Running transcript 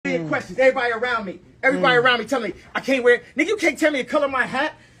questions. Everybody around me. Everybody around me tell me I can't wear. Nigga, you can't tell me the color of my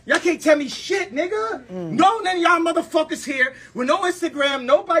hat. Y'all can't tell me shit, nigga. No, none of y'all motherfuckers here with no Instagram,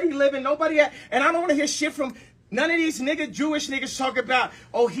 nobody living, nobody at, and I don't want to hear shit from none of these Jewish niggas talk about,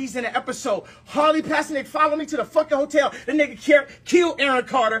 oh, he's in an episode. Harley Passenig followed me to the fucking hotel. The nigga killed Aaron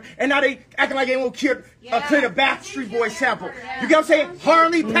Carter, and now they acting like they won't clear the Backstreet Boy sample. You get what I'm saying?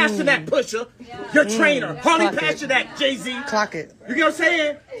 Harley Passenig Pusher, your trainer. Harley Passenig, Jay-Z. Clock it. You get what I'm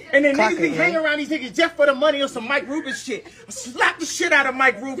saying? And then niggas be hanging around these niggas just for the money or some Mike Rubin shit. I slap the shit out of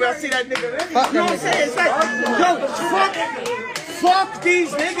Mike Rubin. I see that nigga. You know what I'm saying? It's like, yo, fuck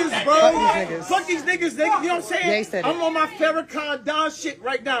these niggas, bro. Fuck these niggas, nigga. You know what I'm saying? I'm on my Farrakhan Don shit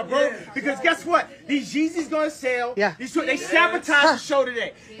right now, bro. Because guess what? These Yeezys gonna sell. Yeah. They sabotaged the show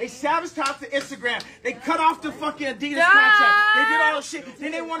today. They sabotaged the Instagram. They cut off the fucking Adidas contract. They did all the shit.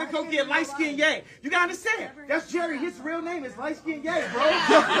 Then they want to go get Light Skin Ye. You gotta understand. That's Jerry. His real name is Light Skin Ye, bro.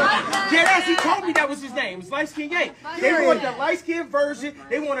 Deadass, he told me that was his name. It's Light Skin Ye. They want the light skin version.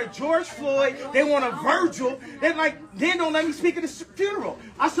 They want a George Floyd. They want a Virgil. They don't let me speak at the funeral.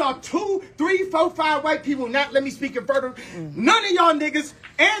 I saw 2, 3, 4, 5 white people not let me speak in Virgil. None of y'all niggas.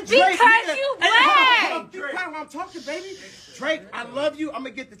 And Drake. Because you black. That's what I'm talking, baby. Drake, I love you. I'm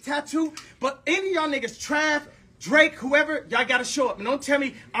gonna get the tattoo. But any of y'all niggas, Trav, Drake, whoever, y'all gotta show up. And don't tell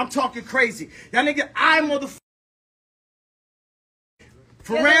me I'm talking crazy. Y'all niggas, I motherfucker.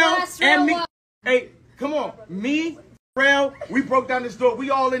 Pharrell and me. Hey, come on. Me, Pharrell, we broke down this door.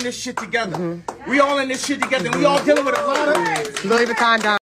 We all in this shit together. We all in this shit together. And we all dealing with a lot of. Louis Vuitton down.